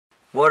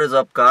What is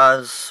up,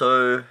 guys?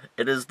 So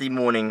it is the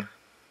morning,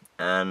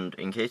 and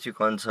in case you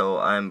can't tell,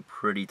 I'm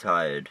pretty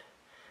tired.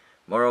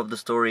 Moral of the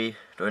story,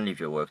 don't leave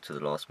your work to the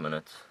last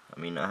minute. I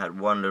mean, I had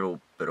one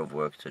little bit of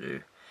work to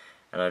do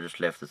and I just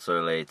left it so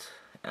late,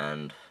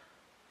 and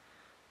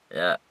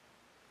yeah,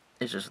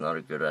 it's just not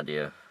a good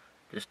idea.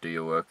 Just do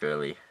your work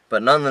early.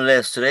 But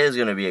nonetheless, today is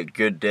going to be a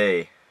good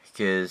day,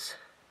 because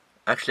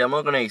actually I'm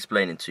not going to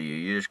explain it to you,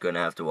 you're just going to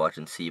have to watch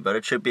and see, but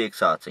it should be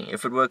exciting.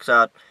 If it works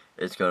out,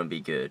 it's going to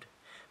be good.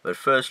 But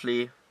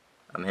firstly,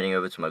 I'm heading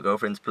over to my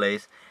girlfriend's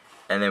place,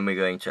 and then we're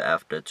going to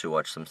after to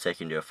watch some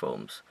second year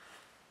films.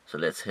 So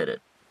let's hit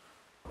it.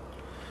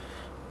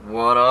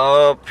 What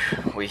up?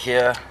 We're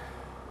here.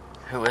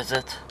 Who is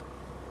it?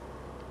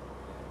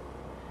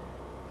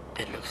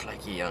 It looks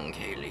like a young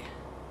Kaylee.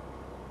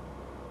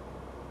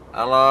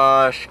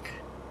 Alask.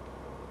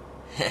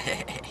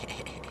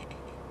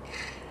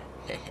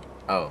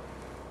 Oh,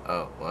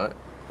 what?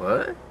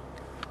 What?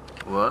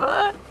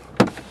 What?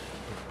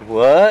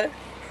 What?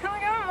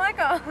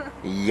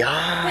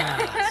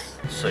 Yes!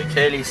 So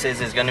Kaylee says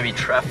there's going to be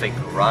traffic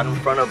right in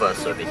front of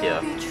us over here.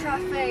 There will be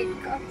traffic,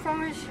 I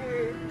promise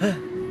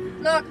you.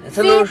 Look, It's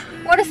see?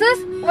 What is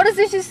this? What is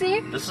this you see?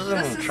 This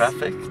isn't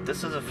traffic,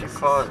 this is a few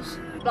cars.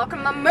 Blocking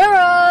my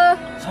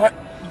mirror! Sorry,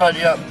 but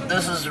yeah,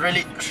 this is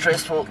really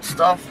stressful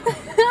stuff.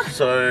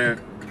 So,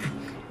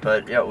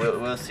 but yeah,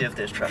 we'll see if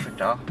there's traffic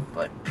now,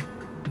 but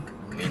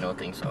me don't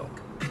think so.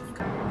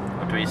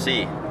 What do we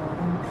see?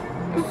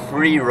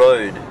 Free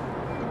road.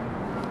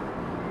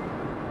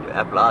 Your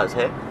app lies,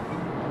 hey?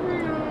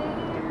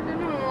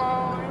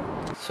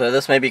 So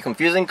this may be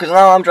confusing because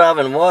now I'm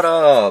driving. What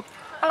up?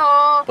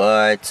 Hello.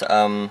 But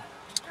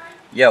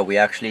yeah, we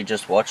actually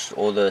just watched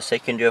all the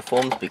second year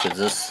films because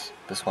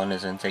this one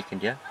is in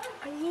second year.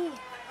 Oh, yeah.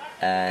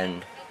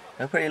 And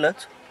they're pretty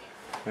lit,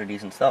 pretty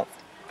decent stuff.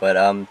 But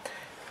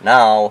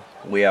now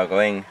we are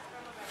going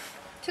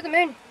To the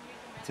moon.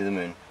 to the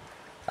moon.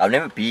 I've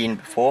never been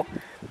before,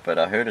 but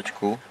I heard it's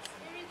cool,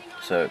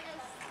 so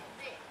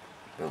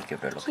we'll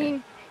give it a look.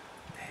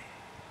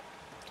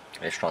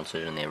 Restaurants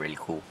are in there, really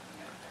cool.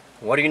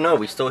 What do you know?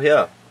 We're still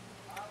here.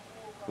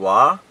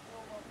 Why?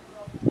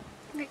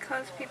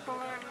 Because people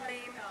are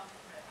lame.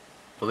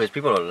 Because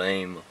people are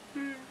lame.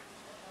 Hmm.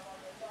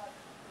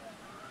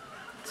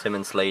 Sim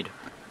and Slade.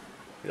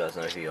 You guys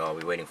know who you are.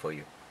 We're waiting for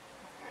you.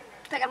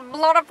 They got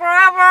blood up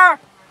forever!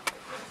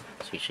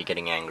 So she's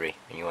getting angry,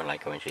 and you won't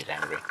like her when she's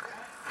angry.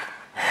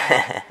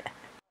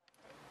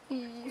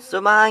 So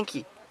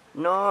monkey.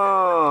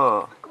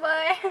 No.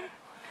 Goodbye.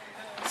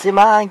 See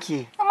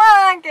monkey. Come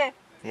on, kid.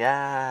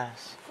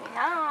 Yes.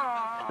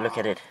 No. Look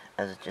at it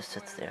as it just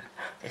sits there.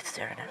 It's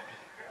staring at me.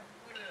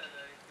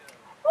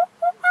 Oh,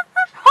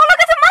 look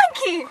at the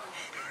monkey!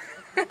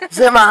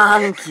 The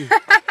monkey.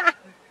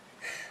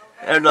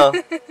 Hello.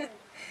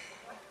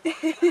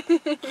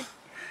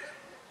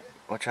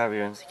 Watch out, we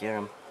don't scare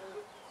him.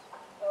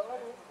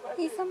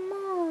 He's a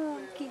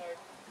monkey.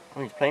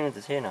 Oh, he's playing with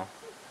his hair now.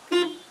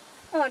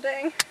 Oh,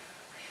 dang.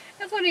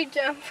 That's what he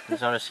jumped.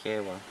 He's not a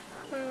scary one.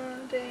 Oh,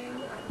 dang.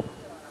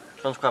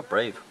 This one's quite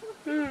brave.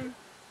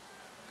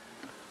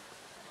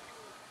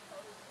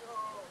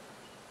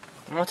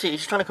 What's he?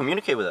 He's trying to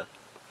communicate with her.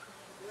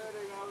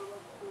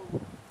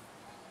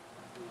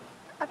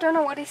 I don't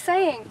know what he's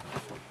saying.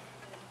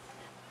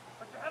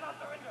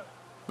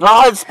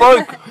 No, it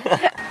spoke!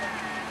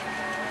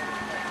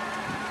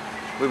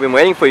 We've been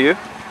waiting for you.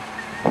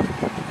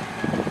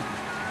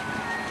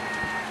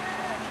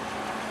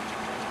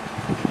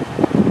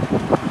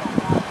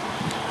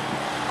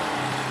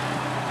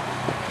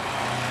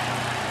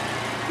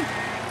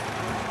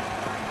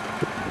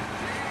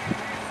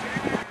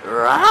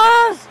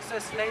 Raz! So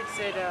Slade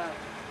said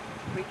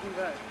we can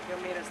go. He'll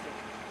meet us there.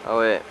 Oh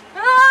wait.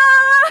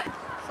 Ah!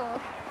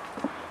 So,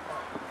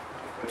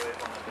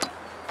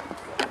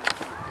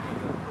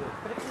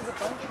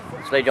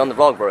 Slade, you on the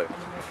vlog, bro.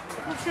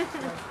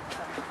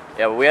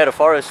 Yeah, but we're at a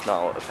forest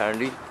now,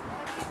 apparently.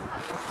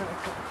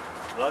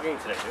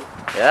 Vlogging today, dude.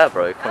 Yeah,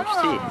 bro, come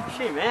Oh. see.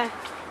 Shit, man.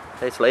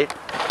 Hey, Slade.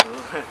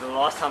 The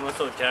last time I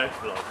saw Jared's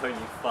vlog, holy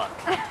fuck.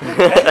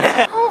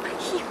 oh,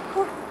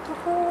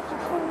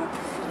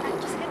 I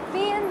just hit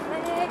me in the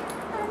leg.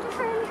 I'm just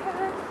really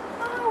hurt.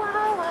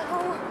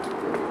 Wow.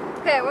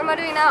 Okay, what am I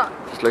doing now?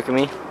 Just look at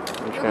me. I'm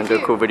just gonna at do a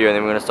you. cool video and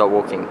then we're gonna start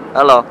walking.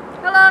 Hello.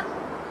 Hello.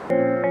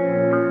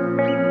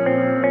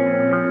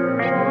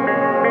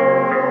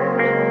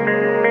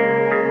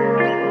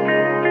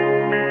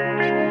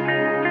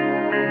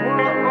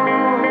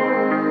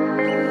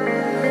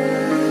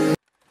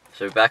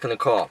 So we're back in the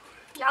car.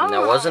 Yeah. And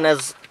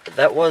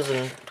that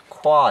wasn't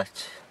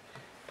quite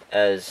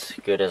as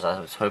good as I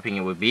was hoping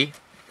it would be.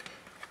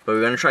 But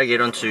we're gonna try to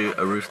get onto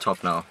a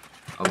rooftop now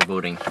of a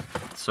building.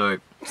 So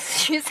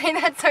You say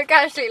that so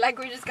casually, like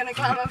we're just gonna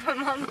climb up a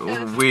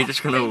mountain. we're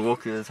just gonna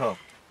walk to the top.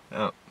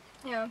 Yeah.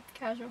 Yeah,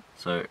 casual.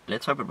 So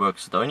let's hope it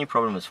works. The only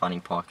problem is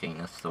finding parking,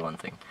 that's the one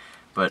thing.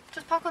 But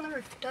Just park on the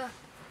roof, duh.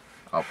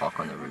 I'll park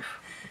on the roof.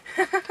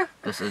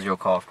 This is your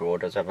car after all.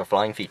 Does it have a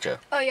flying feature?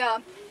 Oh yeah.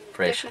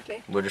 Fresh.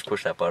 Definitely. We'll just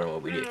push that button while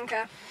we do.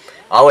 Okay.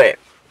 Oh wait.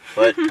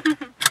 But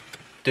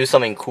do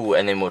something cool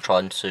and then we'll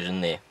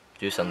transition there.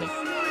 Do something.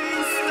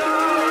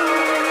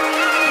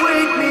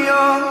 Wake me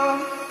up.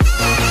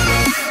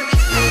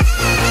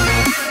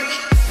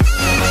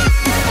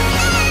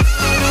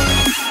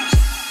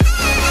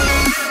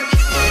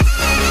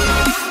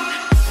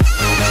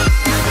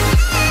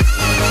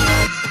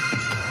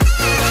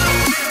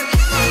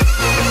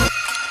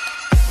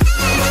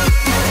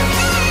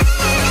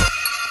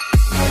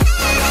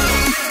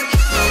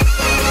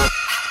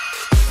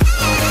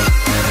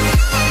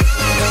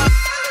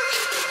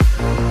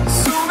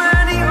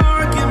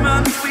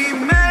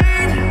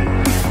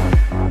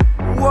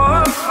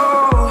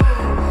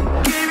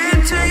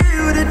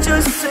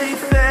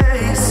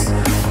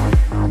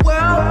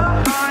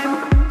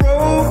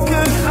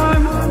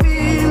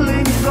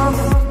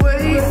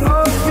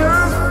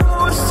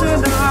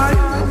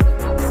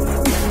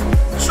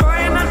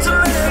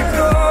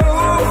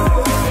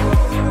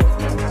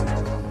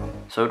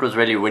 So it was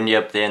really windy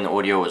up there and the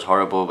audio was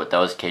horrible, but that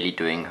was Kaylee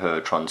doing her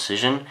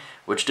transition,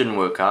 which didn't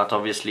work out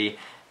obviously,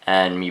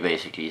 and me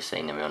basically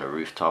saying that we're on a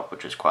rooftop,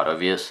 which is quite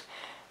obvious,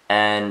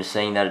 and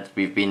saying that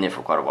we've been there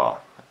for quite a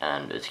while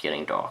and it's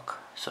getting dark.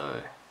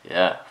 So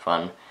yeah,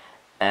 fun.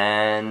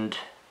 And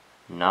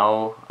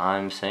now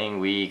I'm saying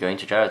we're going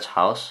to Jared's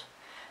house,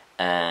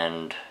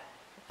 and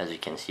as you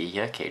can see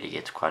here, Kaylee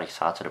gets quite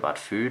excited about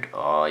food.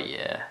 Oh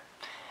yeah.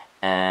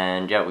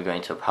 And yeah, we're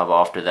going to a pub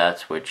after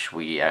that, which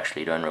we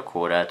actually don't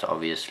record at,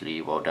 obviously.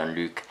 Well done,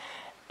 Luke.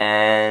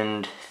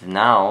 And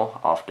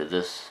now, after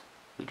this,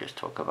 we just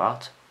talk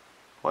about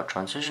what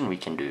transition we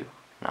can do.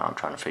 Now I'm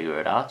trying to figure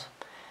it out.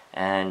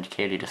 And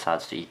Kaylee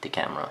decides to eat the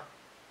camera.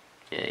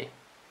 Yay.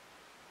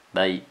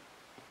 Bye.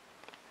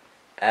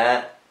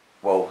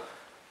 Whoa.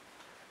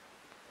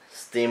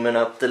 Steaming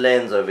up the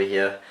lens over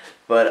here.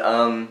 But,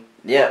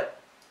 yeah,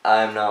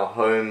 I'm now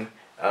home.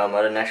 I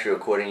didn't actually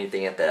record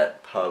anything at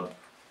that pub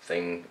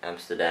thing,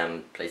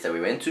 Amsterdam place that we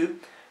went to,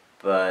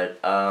 but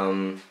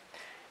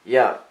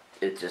yeah,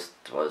 it just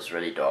was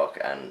really dark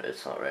and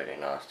it's not really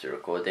nice to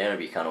record there. It'd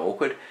be kind of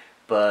awkward,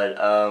 but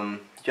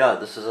yeah,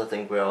 this is I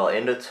think where I'll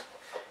end it.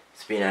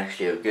 It's been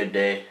actually a good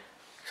day,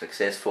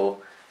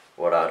 successful,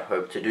 what I'd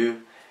hoped to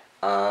do,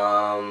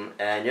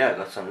 and yeah, I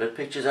got some lit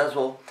pictures as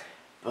well.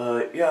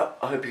 But yeah,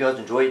 I hope you guys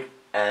enjoyed,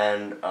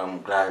 and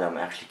I'm glad I'm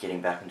actually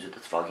getting back into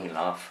this vlogging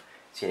life.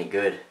 It's getting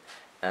good.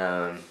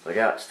 But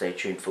yeah, stay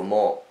tuned for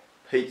more.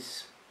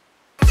 Peace.